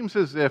it seems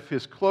as if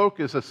his cloak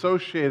is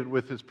associated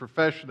with his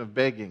profession of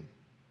begging.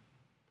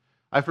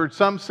 I've heard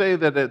some say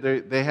that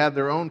they had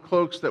their own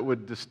cloaks that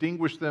would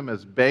distinguish them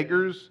as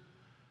beggars.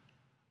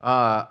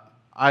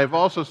 I've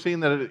also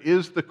seen that it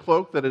is the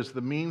cloak that is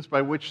the means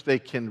by which they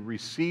can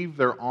receive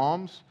their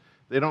alms.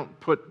 They don't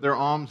put their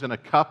alms in a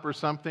cup or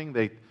something.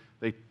 They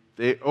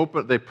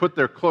put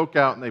their cloak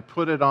out and they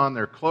put it on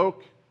their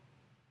cloak.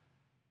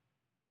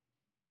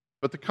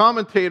 But the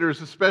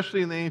commentators,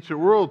 especially in the ancient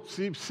world,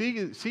 see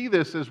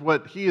this as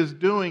what he is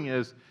doing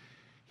is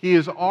he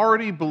is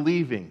already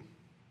believing.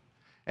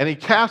 And he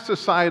casts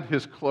aside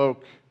his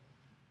cloak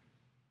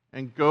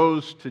and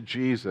goes to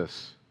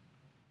Jesus.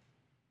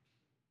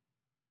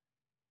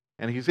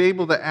 And he's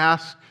able to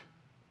ask,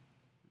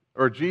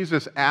 or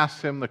Jesus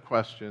asks him the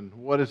question,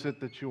 what is it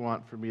that you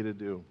want for me to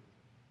do?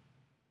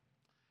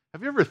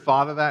 Have you ever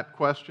thought of that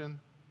question?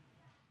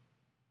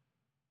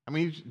 I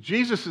mean,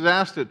 Jesus has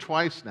asked it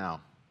twice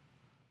now.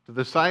 To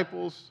the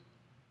disciples,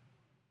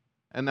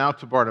 and now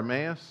to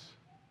Bartimaeus.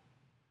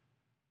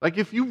 Like,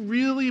 if you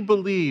really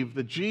believe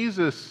that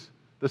Jesus,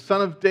 the Son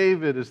of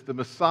David, is the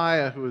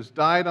Messiah who has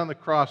died on the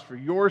cross for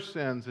your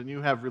sins, and you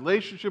have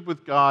relationship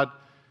with God,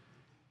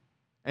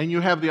 and you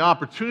have the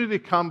opportunity to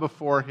come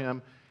before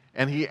him,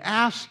 and he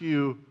asks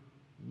you,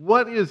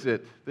 what is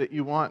it that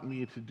you want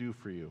me to do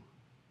for you?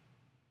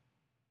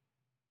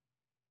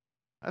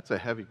 That's a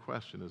heavy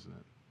question, isn't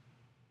it?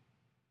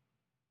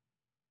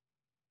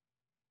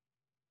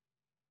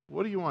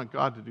 What do you want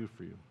God to do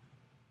for you?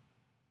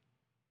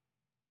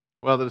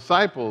 Well, the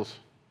disciples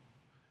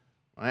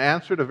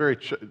answered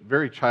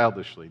very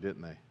childishly,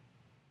 didn't they?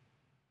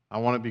 I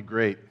want to be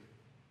great.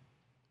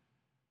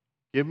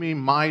 Give me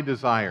my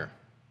desire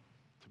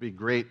to be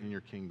great in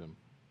your kingdom.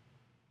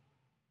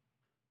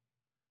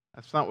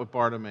 That's not what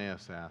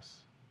Bartimaeus asks.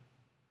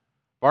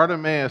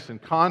 Bartimaeus, in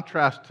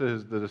contrast to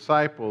the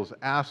disciples,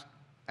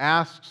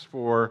 asks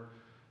for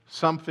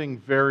something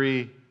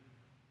very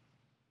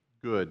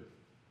good.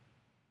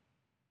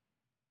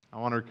 I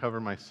want to recover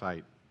my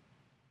sight.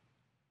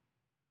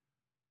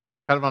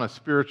 Kind of on a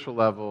spiritual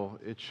level,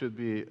 it should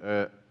be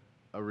a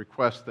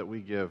request that we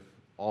give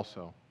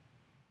also.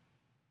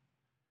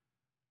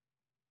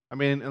 I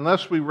mean,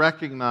 unless we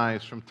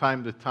recognize from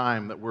time to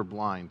time that we're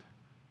blind,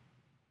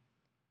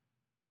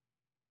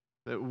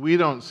 that we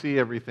don't see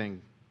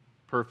everything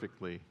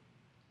perfectly.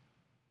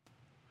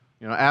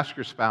 You know, ask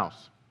your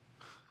spouse.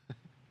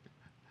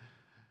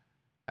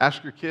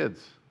 Ask your kids.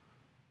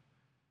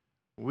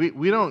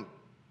 We don't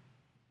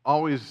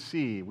always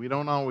see. We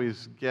don't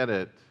always get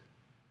it.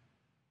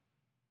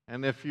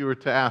 And if you were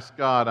to ask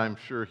God, I'm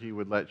sure he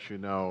would let you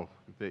know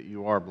that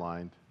you are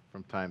blind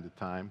from time to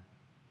time,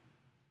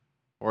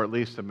 or at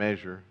least a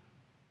measure.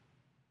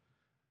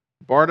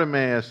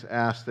 Bartimaeus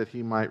asked that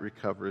he might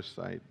recover his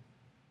sight.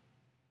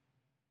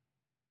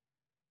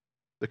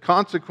 The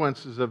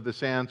consequences of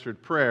this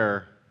answered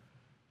prayer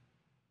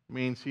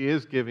means he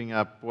is giving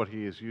up what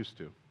he is used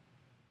to.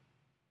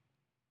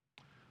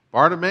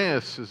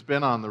 Bartimaeus has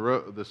been on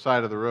the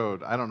side of the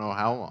road, I don't know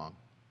how long.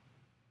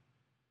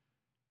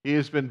 He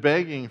has been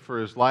begging for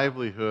his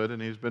livelihood,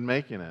 and he's been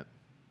making it.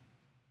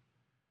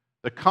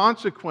 The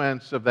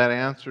consequence of that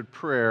answered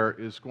prayer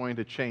is going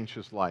to change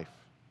his life.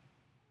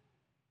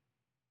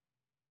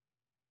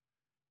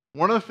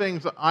 One of the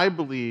things that I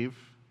believe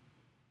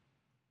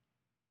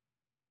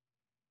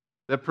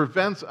that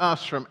prevents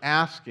us from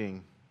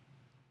asking,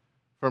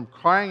 from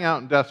crying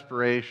out in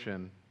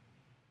desperation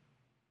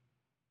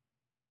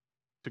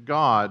to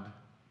God,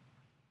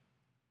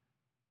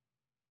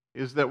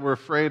 is that we're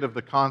afraid of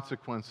the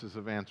consequences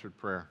of answered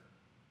prayer.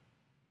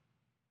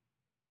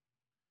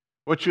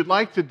 What you'd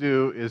like to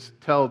do is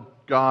tell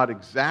God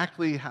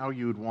exactly how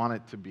you would want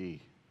it to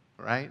be,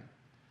 right?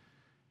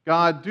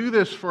 God, do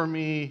this for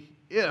me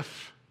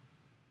if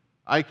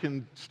I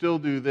can still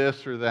do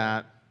this or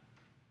that.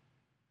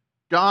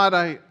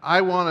 God,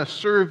 I want to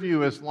serve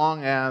you as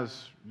long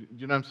as,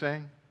 you know what I'm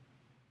saying?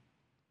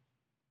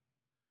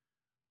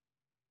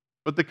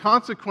 But the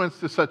consequence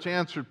to such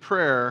answered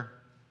prayer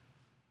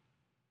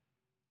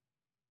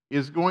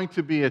is going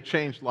to be a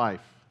changed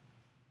life.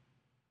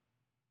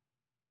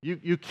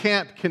 You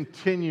can't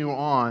continue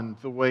on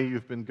the way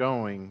you've been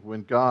going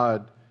when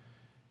God,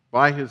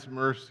 by His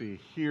mercy,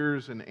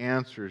 hears and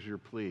answers your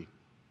plea.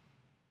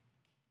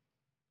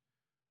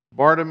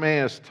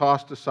 Bartimaeus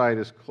tossed aside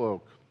his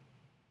cloak,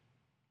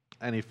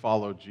 and he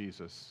followed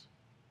Jesus.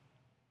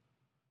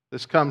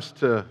 This comes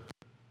to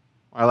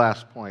my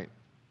last point,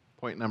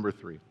 point number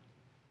 3.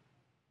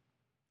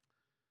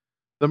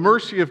 The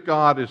mercy of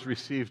God is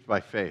received by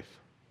faith.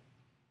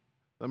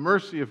 The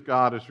mercy of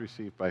God is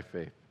received by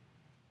faith.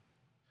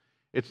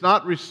 It's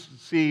not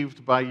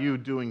received by you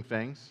doing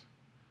things.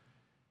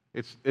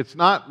 It's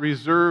not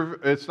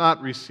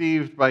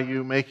received by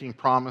you making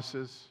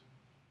promises.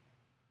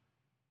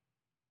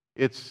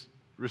 It's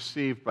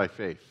received by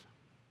faith.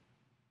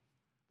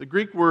 The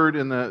Greek word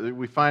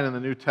we find in the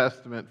New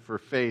Testament for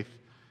faith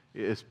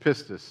is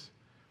pistis.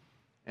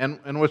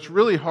 And what's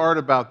really hard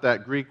about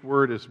that Greek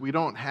word is we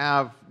don't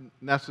have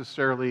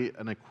necessarily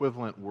an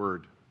equivalent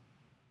word.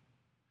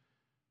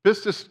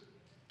 Pistis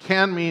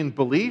can mean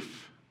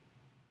belief.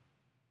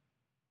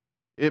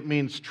 It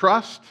means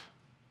trust.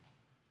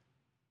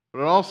 But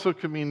it also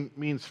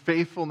means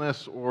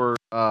faithfulness or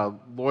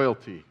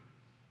loyalty,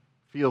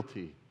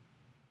 fealty.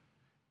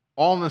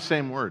 All in the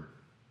same word.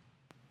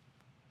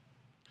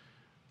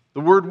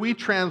 The word we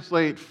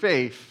translate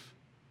faith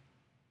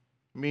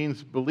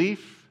means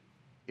belief,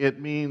 it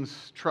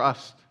means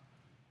trust,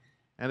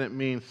 and it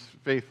means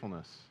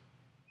faithfulness.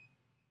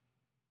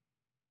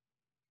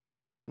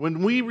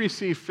 When we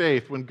receive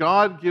faith, when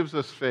God gives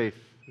us faith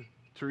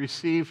to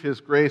receive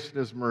His grace and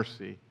His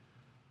mercy,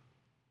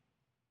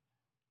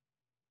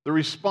 the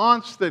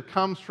response that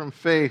comes from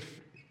faith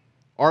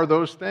are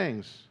those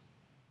things: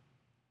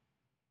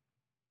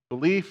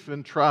 belief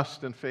and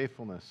trust and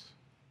faithfulness.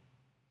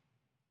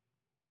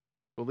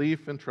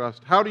 Belief and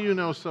trust. How do you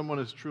know someone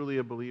is truly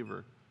a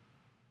believer?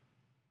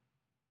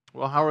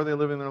 Well, how are they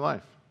living their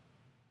life?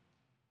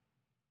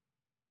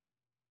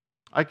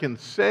 I can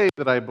say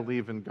that I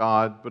believe in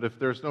God, but if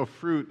there's no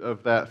fruit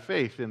of that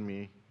faith in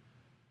me,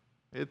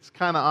 it's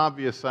kind of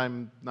obvious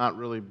I'm not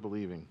really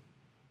believing.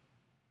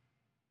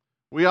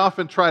 We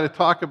often try to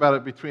talk about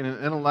it between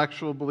an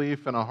intellectual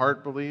belief and a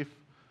heart belief.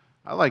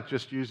 I like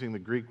just using the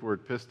Greek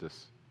word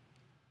pistis.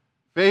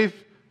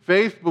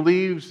 Faith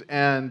believes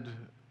and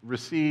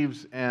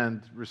receives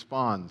and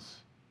responds.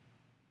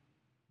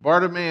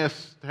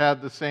 Bartimaeus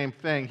had the same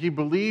thing. He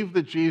believed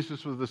that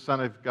Jesus was the Son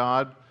of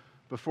God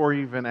before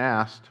he even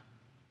asked.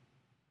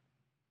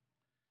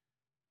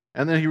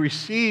 And then he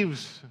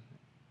receives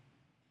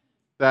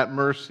that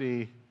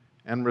mercy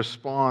and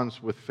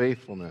responds with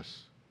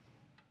faithfulness.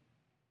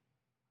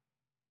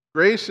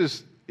 Grace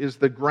is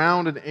the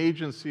ground and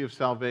agency of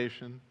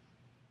salvation,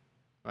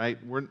 right?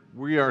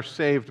 We are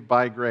saved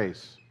by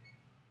grace.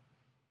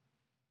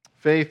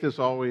 Faith is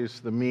always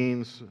the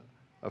means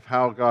of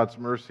how God's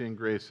mercy and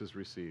grace is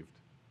received.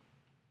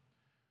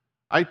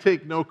 I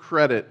take no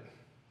credit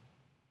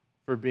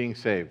for being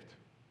saved.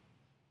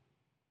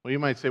 Well, you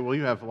might say, well,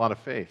 you have a lot of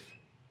faith.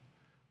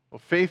 Well,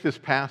 faith is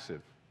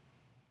passive.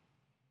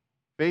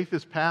 Faith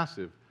is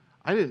passive.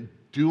 I didn't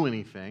do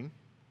anything.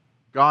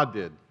 God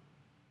did.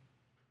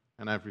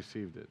 And I've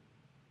received it.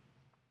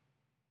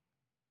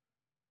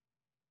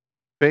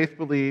 Faith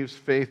believes,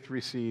 faith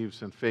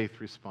receives, and faith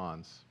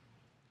responds.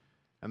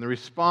 And the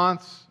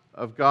response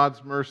of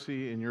God's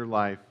mercy in your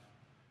life,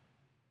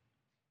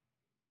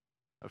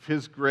 of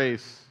His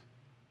grace,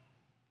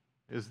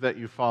 is that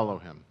you follow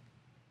Him.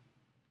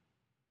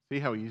 See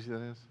how easy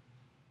that is?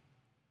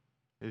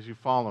 Is you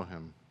follow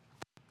Him.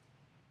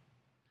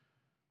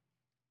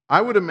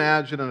 I would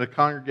imagine in a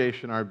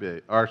congregation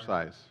our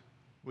size,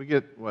 we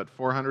get,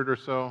 400 or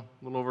so, a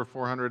little over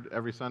 400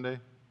 every Sunday,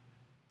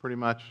 pretty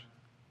much,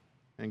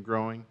 and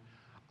growing.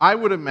 I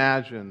would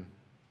imagine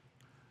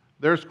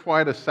there's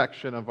quite a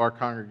section of our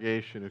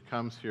congregation who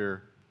comes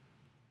here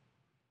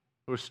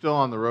who are still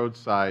on the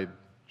roadside,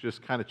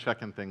 just kind of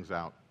checking things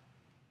out.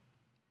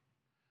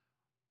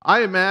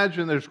 I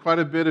imagine there's quite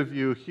a bit of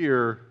you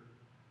here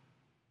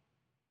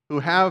who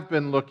have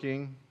been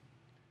looking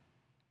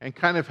and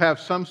kind of have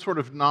some sort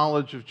of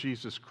knowledge of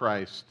Jesus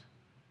Christ,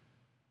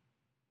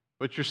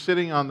 but you're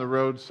sitting on the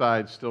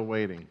roadside still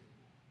waiting.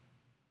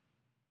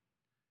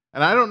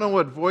 And I don't know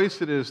what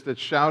voice it is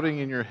that's shouting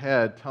in your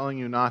head, telling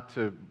you not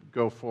to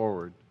go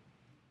forward.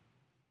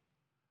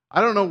 I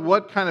don't know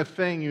what kind of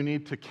thing you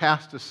need to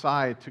cast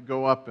aside to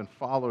go up and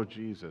follow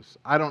Jesus.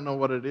 I don't know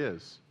what it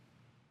is.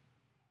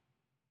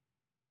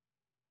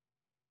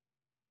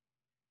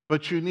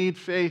 But you need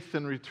faith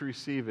to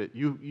receive it.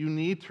 You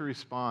need to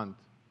respond.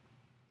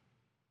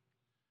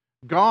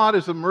 God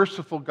is a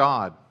merciful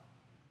God.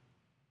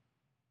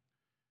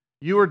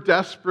 You are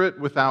desperate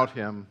without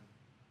Him,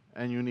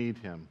 and you need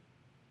Him.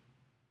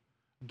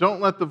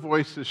 Don't let the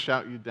voices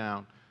shout you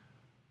down.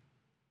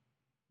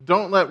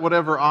 Don't let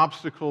whatever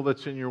obstacle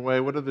that's in your way,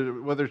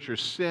 whether it's your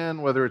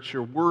sin, whether it's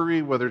your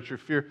worry, whether it's your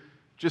fear,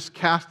 just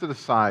cast it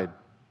aside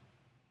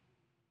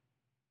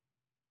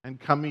and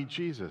come meet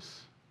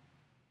Jesus.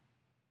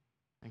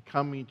 And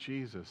come meet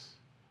Jesus.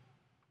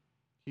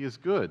 He is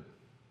good.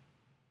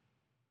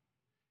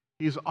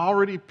 He's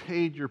already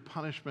paid your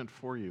punishment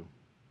for you.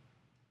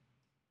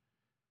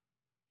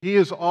 He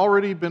has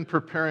already been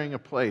preparing a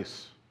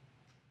place.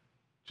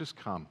 Just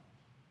come.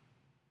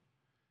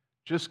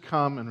 Just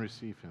come and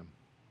receive Him.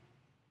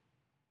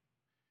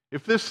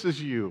 If this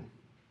is you,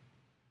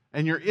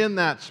 and you're in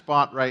that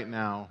spot right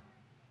now,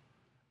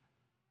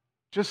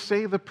 just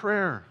say the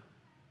prayer.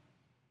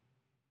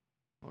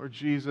 Lord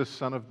Jesus,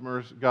 Son of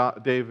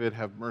David,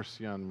 have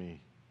mercy on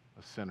me,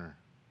 a sinner.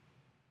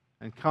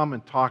 And come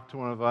and talk to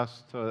one of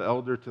us, to the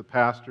elder, to the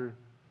pastor.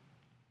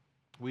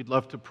 We'd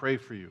love to pray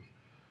for you,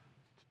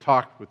 to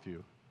talk with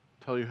you,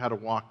 tell you how to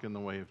walk in the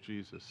way of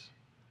Jesus.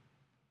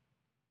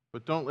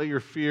 But don't let your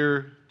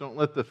fear, don't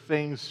let the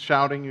things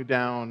shouting you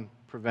down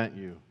prevent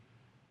you.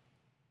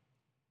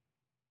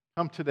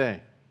 Come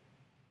today.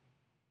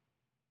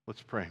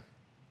 Let's pray.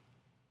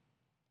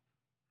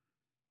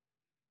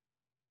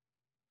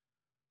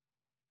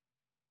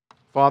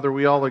 Father,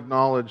 we all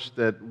acknowledge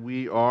that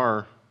we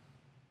are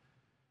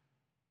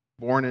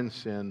born in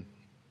sin,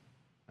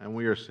 and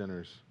we are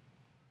sinners.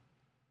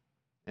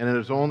 And it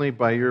is only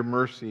by your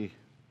mercy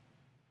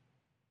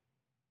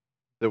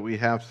that we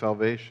have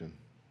salvation.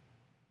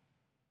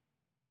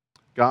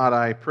 God,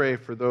 I pray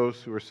for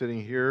those who are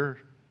sitting here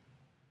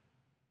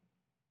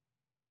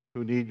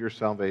who need your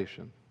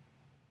salvation.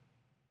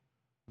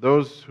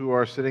 Those who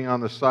are sitting on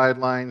the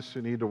sidelines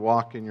who need to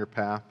walk in your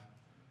path.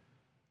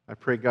 I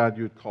pray, God,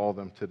 you would call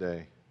them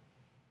today.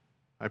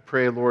 I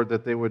pray, Lord,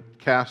 that they would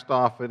cast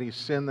off any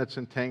sin that's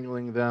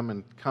entangling them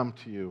and come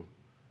to you.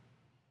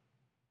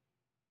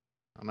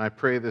 And I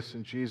pray this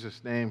in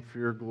Jesus' name for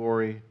your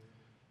glory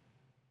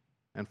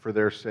and for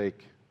their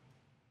sake.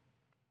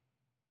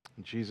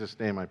 In Jesus'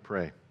 name I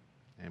pray.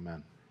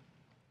 Amen.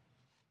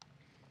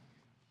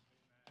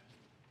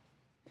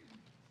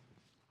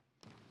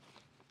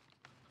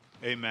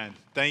 Amen.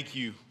 Thank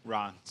you,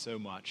 Ron, so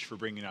much for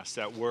bringing us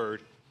that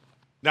word.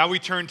 Now we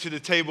turn to the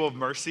table of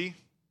mercy.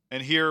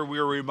 And here we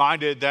are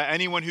reminded that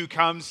anyone who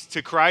comes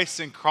to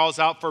Christ and calls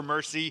out for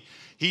mercy,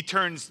 he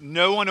turns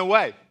no one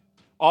away.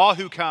 All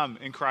who come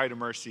and cry to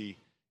mercy,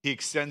 he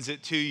extends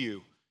it to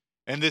you.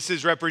 And this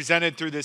is represented through this